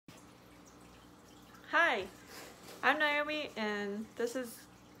Hi, I'm Naomi, and this is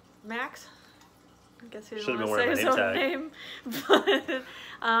Max. I guess he didn't want to say his own name, but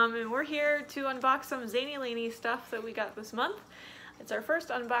and we're here to unbox some ZAINEY LANEY stuff that we got this month. It's our first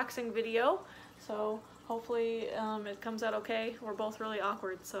unboxing video, so hopefully it comes out okay. We're both really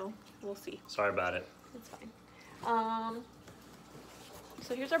awkward, so we'll see. Sorry about it. It's fine.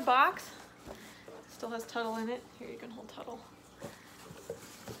 So here's our box. Still has Tuttle in it. Here, you can hold Tuttle.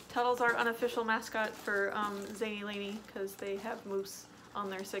 Tuttle's our unofficial mascot for ZAINEY LANEY because they have moose on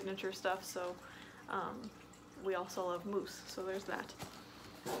their signature stuff, so we also love moose, so there's that.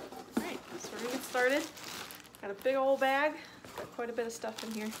 Alright, so we're gonna get started. Got a big old bag, got quite a bit of stuff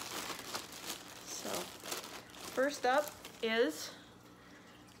in here. So, first up is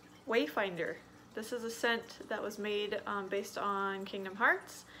Wayfinder. This is a scent that was made based on Kingdom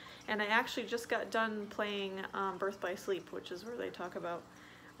Hearts, and I actually just got done playing Birth by Sleep, which is where they talk about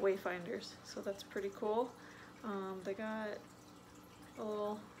Wayfinders, so that's pretty cool. They got a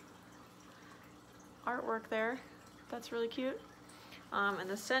little artwork there. That's really cute. And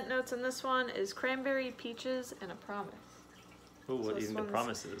the scent notes in this one is cranberry, peaches, and a promise. Ooh, what even the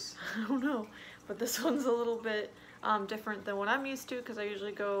promises? I don't know, but this one's a little bit different than what I'm used to because I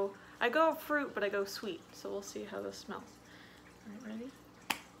usually go fruit, but I go sweet. So we'll see how this smells. All right, ready?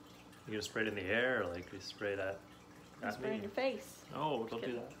 You gonna spray it in the air, or like you spray that? Spray it in your face. Oh, don't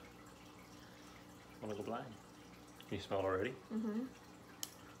do that. I wanna go blind. Can you smell it already? Mm-hmm.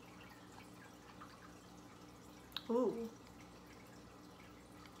 Ooh.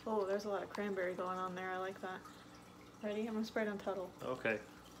 Oh, there's a lot of cranberry going on there. I like that. Ready? I'm gonna spray it on Tuttle. Okay.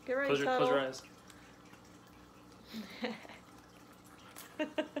 Get ready, Tuttle. Close your eyes.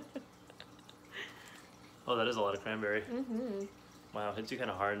 Oh, that is a lot of cranberry. Mm-hmm. Wow, hits you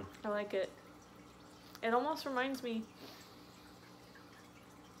kind of hard. I like it. It almost reminds me...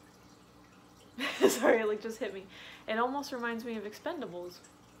 Sorry, it like just hit me. It almost reminds me of Expendables,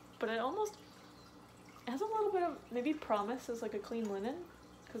 but it almost has a little bit of maybe promise as like a clean linen,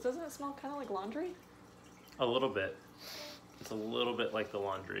 because doesn't it smell kind of like laundry? A little bit. It's a little bit like the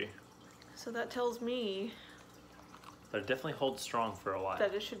laundry. So that tells me... But it definitely holds strong for a while.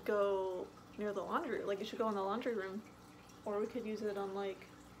 That it should go near the laundry, like it should go in the laundry room. Or we could use it on like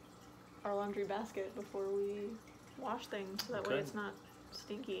our laundry basket before we wash things, so that way it's not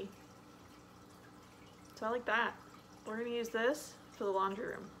stinky. So I like that. We're gonna use this for the laundry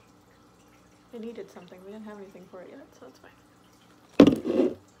room. It needed something. We didn't have anything for it yet, so it's fine.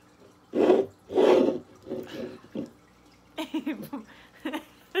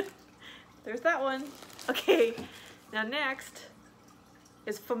 There's that one. Okay, now next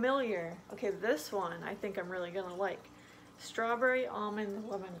is Familiar. Okay, this one I think I'm really gonna like. Strawberry almond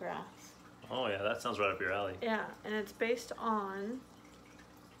lemongrass. Oh yeah, that sounds right up your alley. Yeah, and it's based on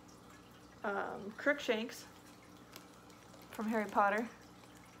Crookshanks from Harry Potter.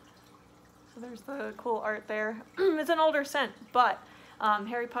 So there's the cool art there. It's an older scent, but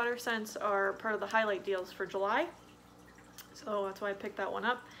Harry Potter scents are part of the highlight deals for July. So that's why I picked that one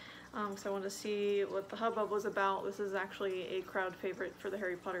up. So I wanted to see what the hubbub was about. This is actually a crowd favorite for the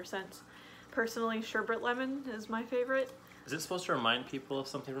Harry Potter scents. Personally, sherbet lemon is my favorite. Is it supposed to remind people of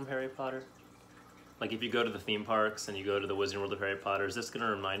something from Harry Potter? Like if you go to the theme parks and you go to the Wizarding World of Harry Potter, is this going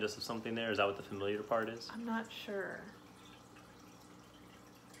to remind us of something there? Is that what the familiar part is? I'm not sure.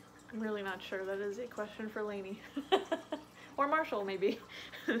 I'm really not sure. That is a question for Lainey. Or Marshall, maybe.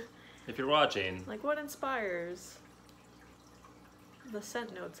 If you're watching. Like, what inspires the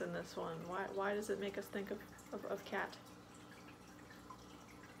scent notes in this one? Why does it make us think of cat?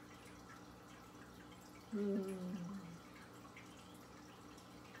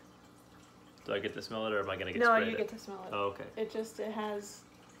 Do I get to smell it, or am I going to get No, sprayed? you get to smell it. Oh, okay. It has,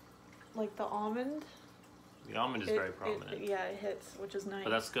 like, the almond. The almond is very prominent. Yeah, it hits, which is nice.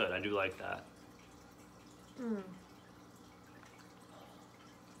 But that's good. I do like that.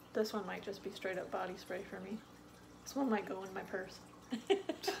 This one might just be straight up body spray for me. This one might go in my purse.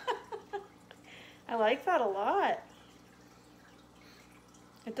 I like that a lot.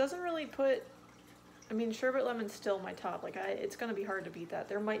 It doesn't really put... I mean, sherbet lemon's still my top. Like, it's gonna be hard to beat that.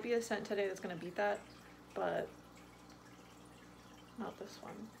 There might be a scent today that's gonna beat that, but not this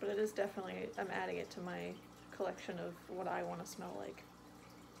one. But it is definitely, I'm adding it to my collection of what I want to smell like.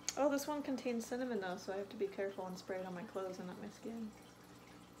 Oh, this one contains cinnamon though, so I have to be careful and spray it on my clothes and not my skin.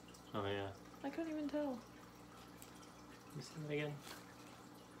 Oh yeah. I couldn't even tell. You see that again?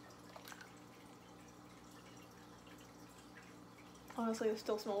 Honestly, I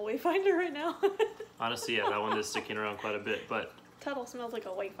still smell Wayfinder right now. Honestly, yeah, that one is sticking around quite a bit, but... Tuttle smells like a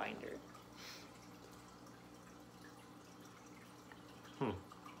Wayfinder.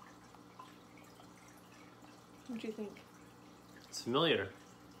 What'd you think? It's familiar,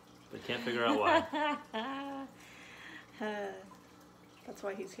 but can't figure out why. That's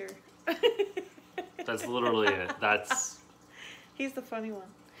why he's here. That's literally it. That's... He's the funny one.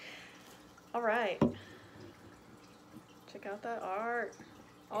 All right. Check out that art.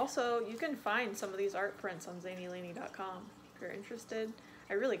 Also, you can find some of these art prints on ZAINEYLANEY.com if you're interested.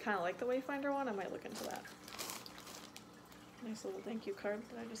 I really kind of like the Wayfinder one. I might look into that. Nice little thank you card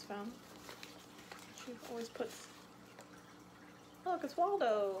that I just found. She always puts... Look, it's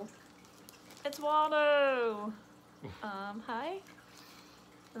Waldo. It's Waldo. Hi.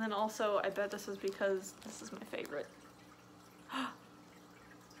 And then also, I bet this is because this is my favorite.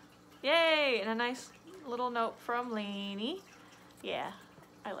 Yay! And a nice little note from Laney. Yeah,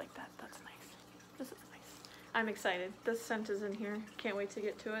 I like that. That's nice. This is nice. I'm excited. This scent is in here. Can't wait to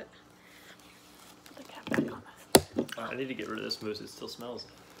get to it. Put the cap back on this. I need to get rid of this mousse. It still smells.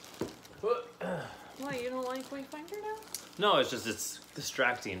 What, you don't like Wayfinder now? No, it's just, it's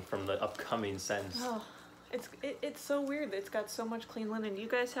distracting from the upcoming scents. Oh, it's so weird that it's got so much clean linen. You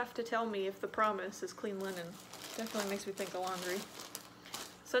guys have to tell me if the promise is clean linen. Definitely makes me think of laundry.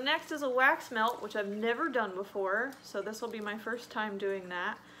 So next is a wax melt, which I've never done before. So this will be my first time doing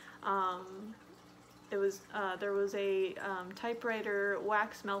that. There was a typewriter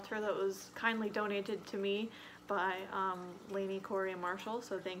wax melter that was kindly donated to me by Laney, Corey, and Marshall.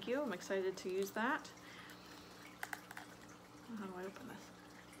 So thank you. I'm excited to use that. How do I open this?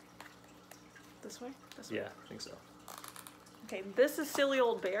 This way? This way? Yeah, I think so. Okay, this is Silly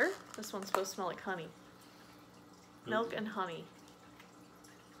Old Bear. This one's supposed to smell like honey. Milk and honey.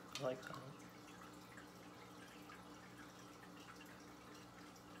 I like that.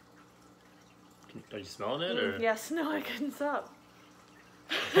 Are you smelling it, or? Yes, no, I couldn't stop.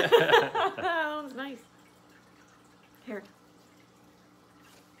 That one's nice. Here.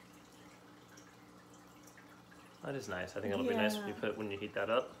 That is nice. I think it'll be nice when you heat that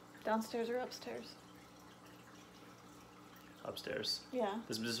up. Downstairs or upstairs? Upstairs. Yeah.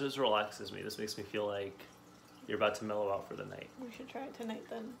 This relaxes me. This makes me feel like you're about to mellow out for the night. We should try it tonight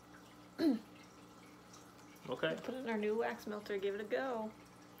then. Okay. Put it in our new wax melter. Give it a go.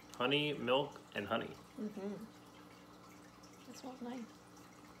 Honey, milk, and honey. Mm-hmm. That smells nice.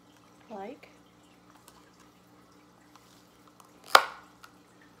 Like?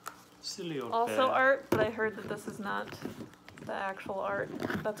 Silly old Also bear. art, but I heard that this is not the actual art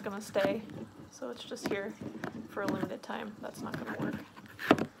that's gonna stay. So it's just here for a limited time. That's not gonna work.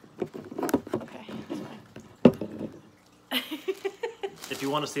 Okay, that's fine. If you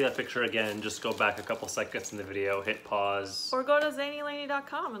want to see that picture again, just go back a couple seconds in the video, hit pause. Or go to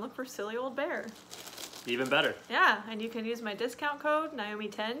ZAINEYLANEY.com and look for Silly Old Bear. Even better. Yeah, and you can use my discount code,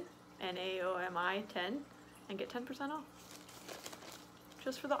 Naomi10, Naomi10, and get 10% off.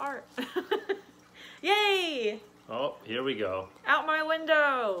 Just for the art. Yay! Oh, here we go. Out my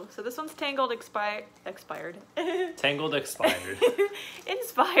window! So this one's Tangled expired. Tangled expired.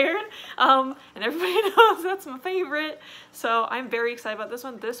 Inspired. And everybody knows that's my favorite. So I'm very excited about this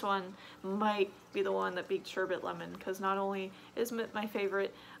one. This one might be the one that beat Sherbet Lemon, because not only is it my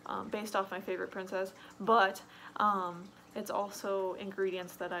favorite, based off my favorite princess, but it's also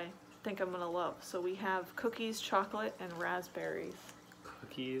ingredients that I think I'm gonna love. So we have cookies, chocolate, and raspberries.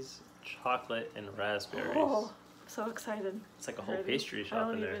 Cookies, chocolate, and raspberries. Oh, so excited. It's like a whole pastry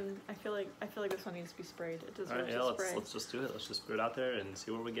shop in there. I feel like this one needs to be sprayed. It deserves Alright, yeah, a spray. let's just do it. Let's just put it out there and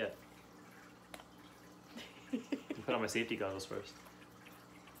see what we get. Put on my safety goggles first.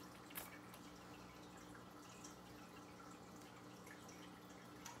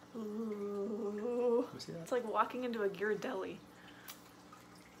 Ooh. Let me see that. It's like walking into a Ghirardelli.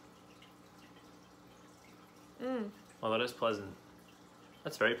 Mmm. Well, that is pleasant.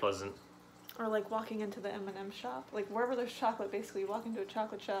 That's very pleasant. Or like walking into the M&M shop. Like wherever there's chocolate, basically you walk into a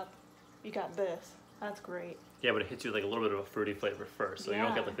chocolate shop, you got this. That's great. Yeah, but it hits you like a little bit of a fruity flavor first. So you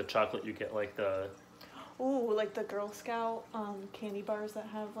don't get like the chocolate, you get like the... Ooh, like the Girl Scout candy bars that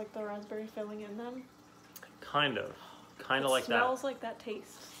have like the raspberry filling in them. Kind of like that. It smells like that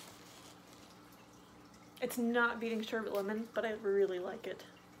taste. It's not beating Sherbet Lemon, but I really like it.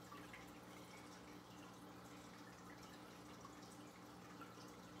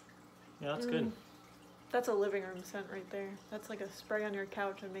 Yeah, that's good. That's a living room scent right there. That's like a spray on your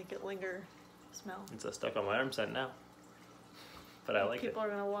couch and make it linger smell. It's a stuck on my arm scent now. But I like it. People are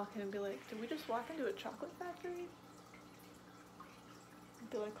gonna walk in and be like, did we just walk into a chocolate factory?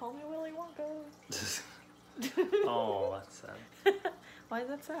 Be like, call me Willy Wonka. Oh, that's sad. Why is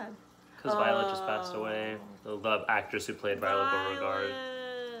that sad? Because Violet just passed away. The actress who played Violet Beauregard.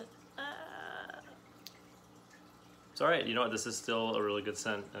 It's alright, you know what, this is still a really good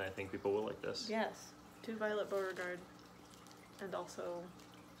scent, and I think people will like this. Yes. To Violet Beauregard. And also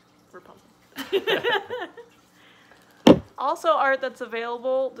Rapunzel. Also art that's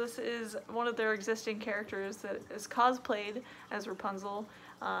available. This is one of their existing characters that is cosplayed as Rapunzel.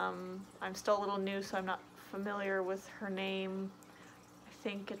 I'm still a little new, so I'm not familiar with her name. I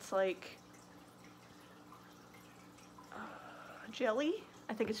think it's like Jelly?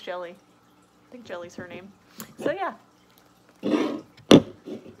 I think it's Jelly. I think Jelly's her name. So yeah. You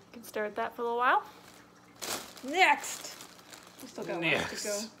can stare at that for a little while. Next! We still got one to go.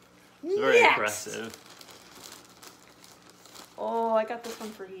 It's very impressive. Oh, I got this one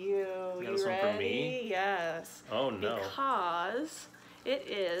for you. You got You this one ready? for me? Yes. Oh no. Because it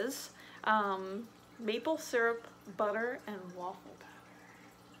is maple syrup, butter, and waffle batter.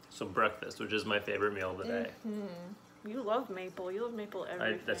 So breakfast, which is my favorite meal of the day. You love maple. You love maple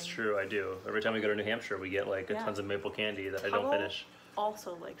everything. That's true, I do. Every time we go to New Hampshire, we get like tons of maple candy that I don't finish.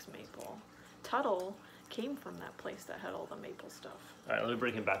 Also likes maple. Tuttle came from that place that had all the maple stuff. All right, let me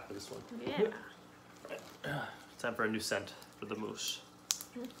bring him back for this one. Yeah. Time for a new scent for the mousse.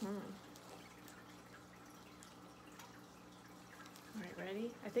 Alright,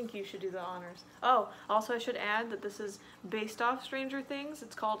 ready? I think you should do the honors. Oh, also I should add that this is based off Stranger Things.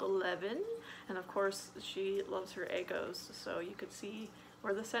 It's called 11. And of course, she loves her Eggos. So you could see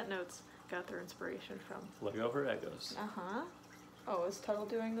where the scent notes got their inspiration from. Let go of her Eggos. Uh-huh. Oh, is Tuttle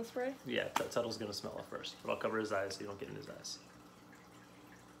doing the spray? Yeah, Tuttle's gonna smell it first. But I'll cover his eyes so you don't get in his eyes.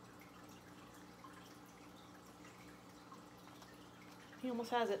 He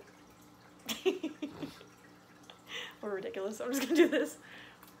almost has it. We're ridiculous. I'm just gonna do this.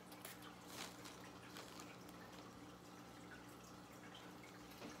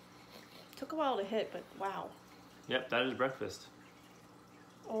 Took a while to hit, but wow. Yep, that is breakfast.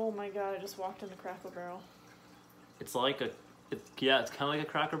 Oh my god, I just walked in the Cracker Barrel. It's like it's kind of like a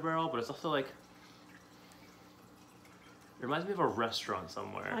Cracker Barrel, but it's also like, it reminds me of a restaurant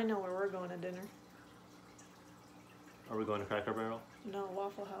somewhere. I know where we're going to dinner. Are we going to Cracker Barrel? No,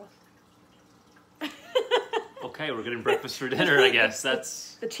 Waffle House. Okay, we're getting breakfast for dinner, I guess.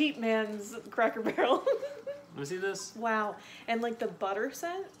 That's the cheap man's Cracker Barrel. Let me see this. Wow. And like the butter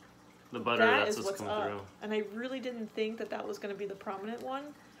scent, The butter, that that's is what's coming through. And I really didn't think that that was going to be the prominent one,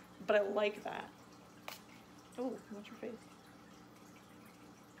 but I like that. Oh, what's your face?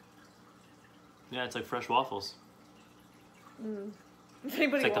 Yeah, it's like fresh waffles. If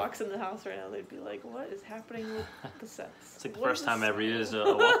anybody like walks in the house right now, they'd be like, what is happening with the scents? It's like the What first is time I this ever smell? used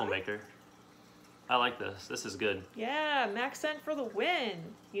a waffle maker. I like this. This is good. Yeah, Max scent for the win.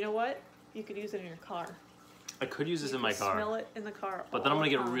 You know what? You could use it in your car. I could use this in my could car. Smell it in the car. But then I'm all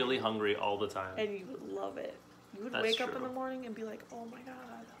going to the get time. really hungry all the time. And you would love it. You would That's wake up in true. the morning and be like, oh my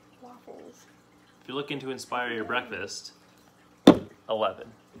god, waffles. If you're looking to inspire your breakfast, 11.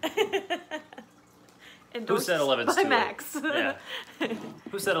 Who said 11's by too Max. late? Yeah.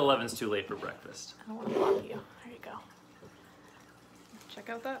 Who said 11's too late for breakfast? I don't want to block you. There you go. Check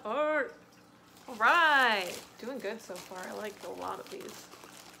out that art. All right. Doing good so far. I like a lot of these.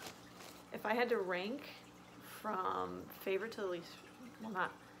 If I had to rank from favorite to least,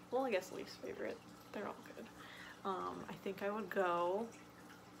 well, I guess least favorite. They're all good. I think I would go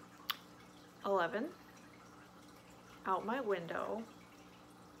 11. Out my window.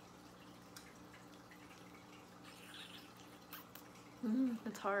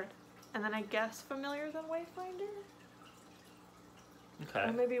 It's hard. And then I guess Familiar than Wayfinder? Okay.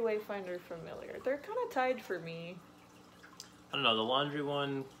 Or maybe Wayfinder Familiar. They're kind of tied for me. I don't know, the laundry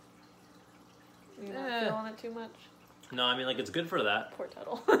one, You're not feeling it too much? no, I mean, like, it's good for that. Poor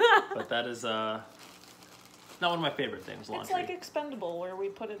Tuttle. But that is, not one of my favorite things, laundry. It's like Expendable, where we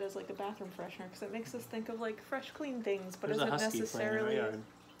put it as like a bathroom freshener, because it makes us think of like fresh, clean things, but There's a isn't husky playing in our necessarily yard.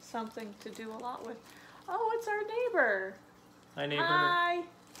 something to do a lot with. Oh, it's our neighbor. Hi, neighbor. Hi. Want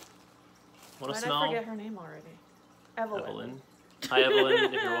to Why'd smell? I forget her name already? Evelyn. Hi, Evelyn,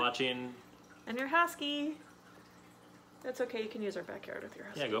 if you're watching. And your husky. That's okay, you can use our backyard with your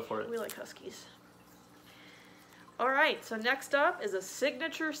husky. Yeah, go for it. We like huskies. Alright, so next up is a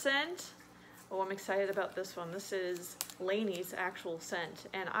signature scent. Oh, I'm excited about this one. This is Laney's actual scent.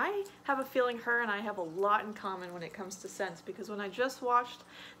 And I have a feeling her and I have a lot in common when it comes to scents, because when I just watched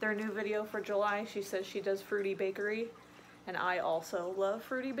their new video for July, she says she does Fruity Bakery. And I also love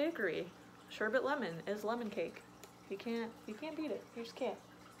Fruity Bakery. Sherbet Lemon is lemon cake. You can't beat it. You just can't.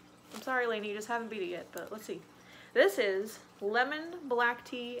 I'm sorry, Laney, you just haven't beat it yet, but let's see. This is lemon, black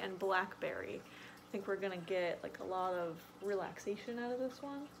tea, and blackberry. I think we're gonna get like a lot of relaxation out of this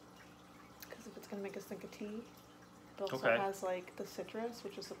one, because if it's gonna make us think of tea, it also has like the citrus,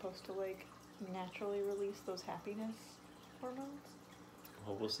 which is supposed to like naturally release those happiness hormones.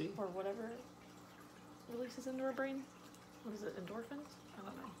 Well, we'll see. Or whatever releases into our brain? What is it, endorphins? I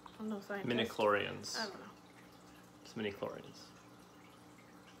don't know. I'm no scientist. Midichlorians. I don't know. It's midichlorians.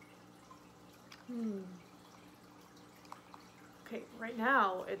 Okay, right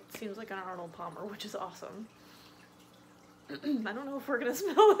now it seems like an Arnold Palmer, which is awesome. I don't know if we're gonna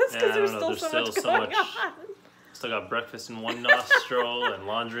smell this because there's still so much going on. Still got breakfast in one nostril and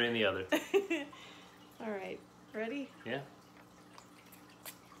laundry in the other. All right, ready? Yeah.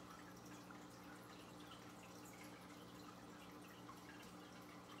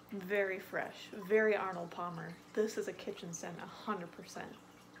 Very fresh, very Arnold Palmer. This is a kitchen scent, 100%.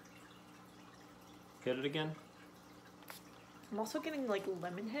 Get it again? I'm also getting like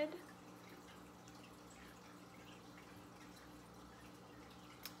lemon head.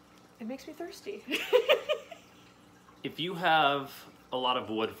 It makes me thirsty. If you have a lot of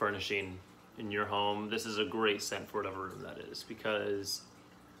wood furnishing in your home, this is a great scent for whatever room that is, because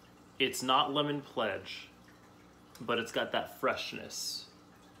it's not lemon pledge, but it's got that freshness.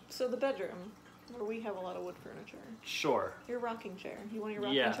 So the bedroom, where we have a lot of wood furniture. Sure. Your rocking chair. You want your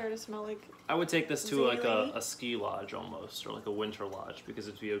rocking chair to smell like... I would take this to like ZAINEY? a ski lodge almost, or like a winter lodge, because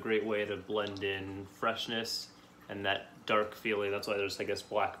it'd be a great way to blend in freshness and that dark feeling. That's why there's, I guess,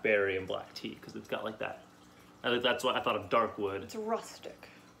 blackberry and black tea, because it's got like that. I think that's why I thought of dark wood. It's rustic.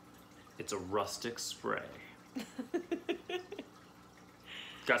 It's a rustic spray.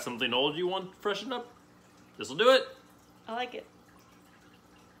 Got something old you want freshened up? This'll do it. I like it.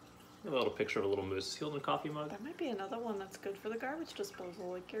 A little picture of a little moose. Is he holding a coffee mug? That might be another one that's good for the garbage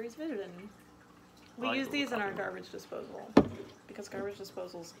disposal, like Gary's Vision. We I like use the these in coffee our mug. garbage disposal, because garbage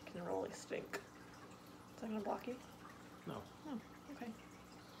disposals can really stink. Is that gonna block you? No. Oh, okay.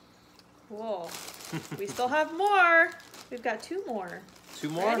 Cool. We still have more. We've got 2 more. 2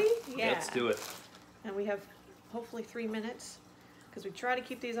 more? Ready? Yeah. Let's do it. And we have hopefully 3 minutes, because we try to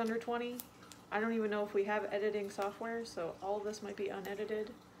keep these under 20. I don't even know if we have editing software, so all of this might be unedited.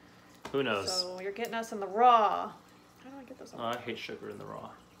 Who knows? So you're getting us in the raw. How do I get this Oh, on? I hate sugar in the raw.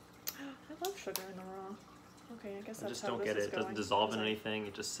 I love sugar in the raw. Okay, I guess I that's just how don't this get is it. It doesn't going. dissolve in anything.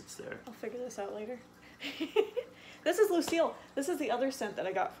 It just sits there. I'll figure this out later. This is Lucille. This is the other scent that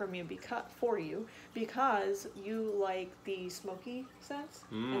I got from you because you like the smoky scents,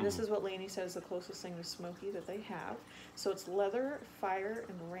 and this is what Lainey says the closest thing to smoky that they have. So it's leather, fire,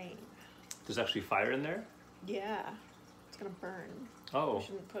 and rain. There's actually fire in there? Yeah, it's gonna burn. Oh. We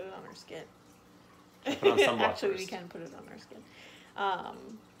shouldn't put it on our skin. Put on sunblock Actually, we first. can put it on our skin.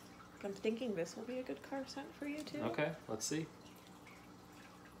 I'm thinking this will be a good car scent for you too. Okay, let's see.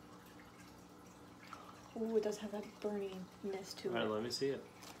 Ooh, it does have that burniness to Alright, it. let me see it.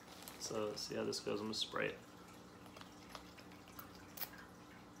 So, let's see how this goes. I'm going to spray it.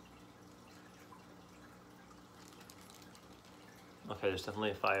 Okay, there's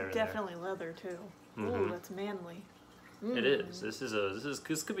definitely a fire in Definitely leather too. Ooh, Mhm. that's manly. there. It is.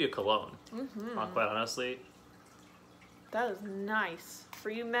 This could be a cologne. Quite honestly. That is nice. For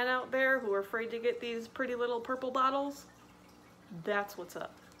you men out there who are afraid to get these pretty little purple bottles, that's what's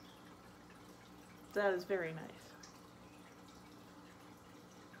up. That is very nice.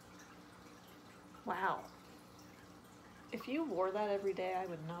 Wow. If you wore that every day, I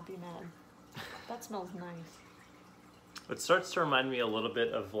would not be mad. That smells nice. It starts to remind me a little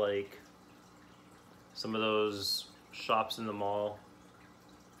bit of like some of those shops in the mall.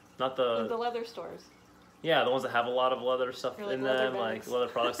 Not Like the the leather stores. yeah, the ones that have a lot of leather stuff Or like in leather them, like bags. leather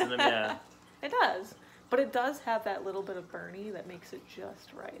products in them. Yeah. It does. But it does have that little bit of burny that makes it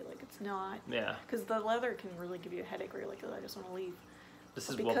just right. Like it's not... Yeah. Because the leather can really give you a headache where you're like, oh, I just want to leave. This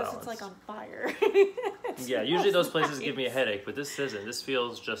But is well because balanced. it's like on fire. Yeah, usually those places give me a headache, but this isn't. This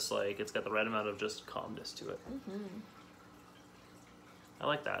feels just like it's got the right amount of just calmness to it. I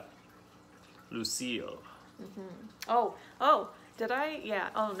like that. Lucille. Oh, did I? Yeah.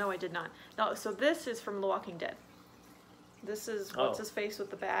 Oh, no, I did not. No, so this is from The Walking Dead. This is what's his face with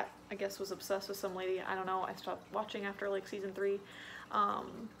the bat. I guess was obsessed with some lady. I don't know. I stopped watching after like season 3.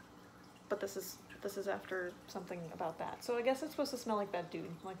 But this is after something about that. So I guess it's supposed to smell like that dude,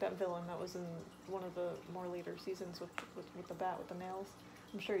 like that villain that was in one of the more later seasons with the bat with the nails.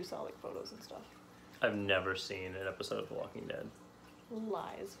 I'm sure you saw like photos and stuff. I've never seen an episode of The Walking Dead.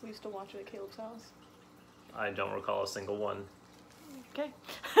 Lies. We used to watch it at Caleb's house. I don't recall a single one. Okay.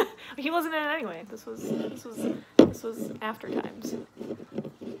 He wasn't in it anyway. This was after times.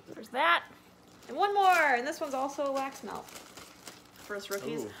 There's that. And one more, and this one's also a wax melt. First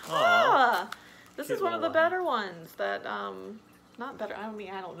rookies. Ooh. Ah! This Cute is one of the little one. better ones that not better. I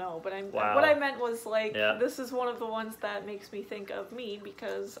mean, I don't know, but Wow. what I meant was like Yeah. this is one of the ones that makes me think of me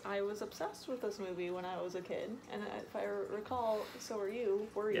because I was obsessed with this movie when I was a kid, and if I recall, so were you?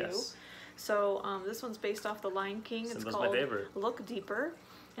 Yes. So this one's based off The Lion King. It's Simba's called my favorite. Look Deeper,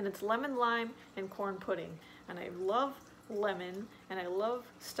 and it's lemon, lime, and corn pudding. And I love lemon, and I love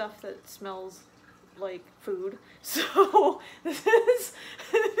stuff that smells like food. So this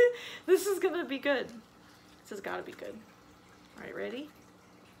is gonna be good. This has got to be good. All right, ready?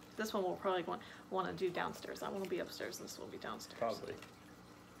 This one we'll probably want to do downstairs. That one will be upstairs. This will be downstairs. Probably.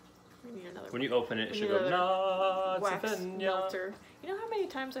 We need another. When you open it, it should another go, wax melter. You know how many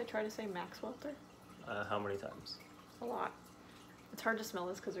times I try to say Max Welter? How many times? A lot. It's hard to smell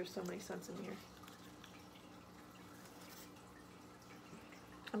this because there's so many scents in here.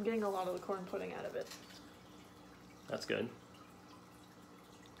 I'm getting a lot of the corn pudding out of it. That's good.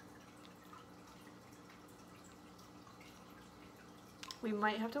 We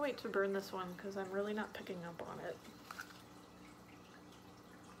might have to wait to burn this one because I'm really not picking up on it.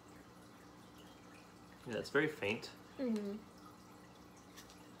 Yeah, it's very faint. Mm-hmm.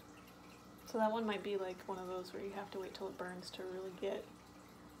 So that one might be like one of those where you have to wait till it burns to really get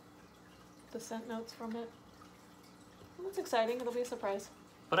the scent notes from it. Well, that's exciting. It'll be a surprise.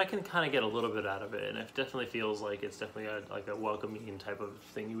 But I can kind of get a little bit out of it, and it definitely feels like it's definitely like a welcoming type of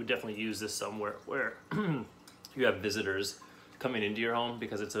thing. You would definitely use this somewhere where you have visitors coming into your home,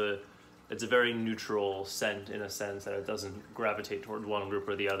 because it's a very neutral scent in a sense that it doesn't gravitate toward one group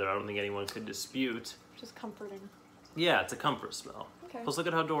or the other. I don't think anyone could dispute. Just comforting. Yeah, it's a comfort smell. Okay. Plus, look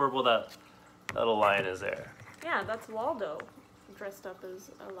at how adorable that little lion is there. Yeah, that's Waldo dressed up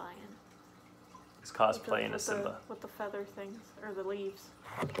as a lion. He's cosplaying as Simba. With the feather things, or the leaves.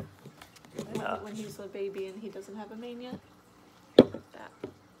 Yeah. When he's a baby and he doesn't have a mane yet. That.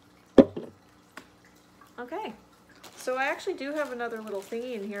 Okay. So I actually do have another little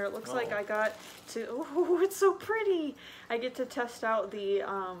thingy in here. It looks like I got to, oh, it's so pretty. I get to test out the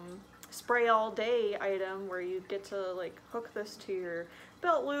spray all day item where you get to like hook this to your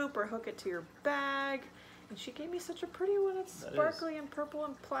belt loop or hook it to your bag. And she gave me such a pretty one. It's sparkly and purple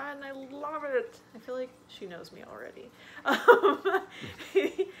and plaid, and I love it. I feel like she knows me already.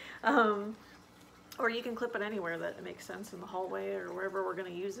 Or you can clip it anywhere that it makes sense, in the hallway or wherever we're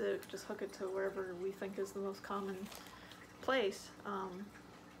going to use it. Just hook it to wherever we think is the most common place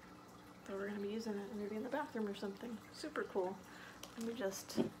that we're going to be using it. Maybe in the bathroom or something. Super cool. Let me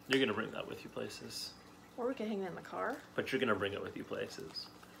just... You're going to bring that with you places. Or we can hang it in the car. But you're going to bring it with you places.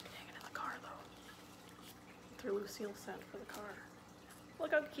 Hang it in the car, though. Through Lucille scent for the car.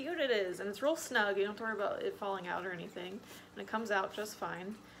 Look how cute it is. And it's real snug. You don't have to worry about it falling out or anything. And it comes out just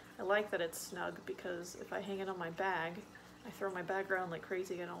fine. I like that it's snug because if I hang it on my bag, I throw my bag around like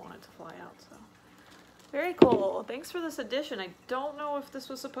crazy. I don't want it to fly out, so. Very cool. Thanks for this addition. I don't know if this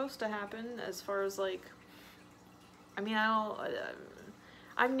was supposed to happen as far as like, I mean,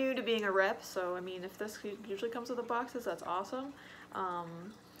 I'm new to being a rep, so I mean, if this usually comes with the boxes, that's awesome.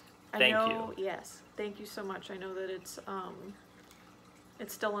 Thank you. Yes, thank you so much. I know that it's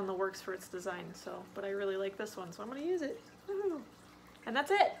still in the works for its design, so, but I really like this one, so I'm gonna use it. Woohoo. And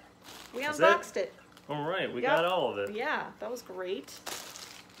that's it. We unboxed it. All right, we got all of it. Yeah, that was great.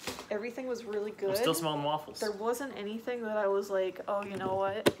 Everything was really good. I'm still smelling waffles. There wasn't anything that I was like, oh, you know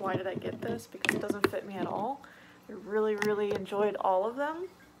what? Why did I get this? Because it doesn't fit me at all. I really, really enjoyed all of them.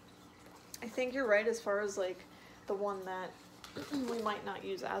 I think you're right as far as like the one that we might not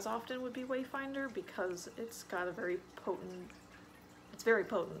use as often would be Wayfinder, because it's got a very potent, it's very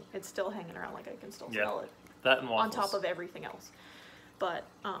potent. It's still hanging around, like I can still smell it. That and waffles. On top of everything else. But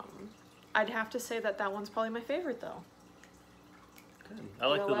I'd have to say that that one's probably my favorite though. Good. I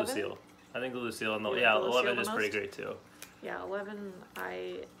like the 11? Lucille. I think the Lucille and the, You yeah, like the Lucille 11 the is pretty most? great too. Yeah, 11,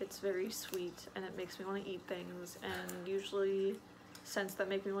 it's very sweet and it makes me want to eat things, and usually scents that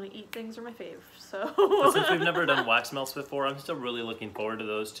make me want to eat things are my fave, so. But since we've never done Waxmelts before, I'm still really looking forward to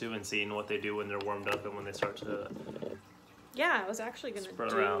those two and seeing what they do when they're warmed up and when they start to. Yeah, I was actually going to do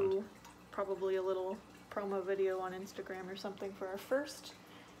around. Probably a little promo video on Instagram or something for our first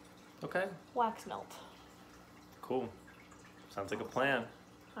wax melt. Cool. Sounds like a plan.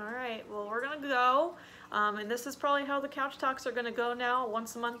 Alright, well we're gonna go, and this is probably how the couch talks are gonna go now.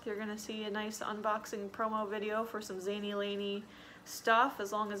 Once a month you're gonna see a nice unboxing promo video for some ZAINEY LANEY stuff,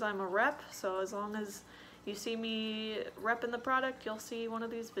 as long as I'm a rep. So as long as you see me repping the product, you'll see one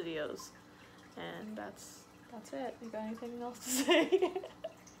of these videos. And that's it. You got anything else to say?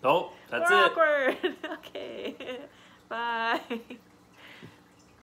 Nope, that's We're it. awkward. Okay. Bye.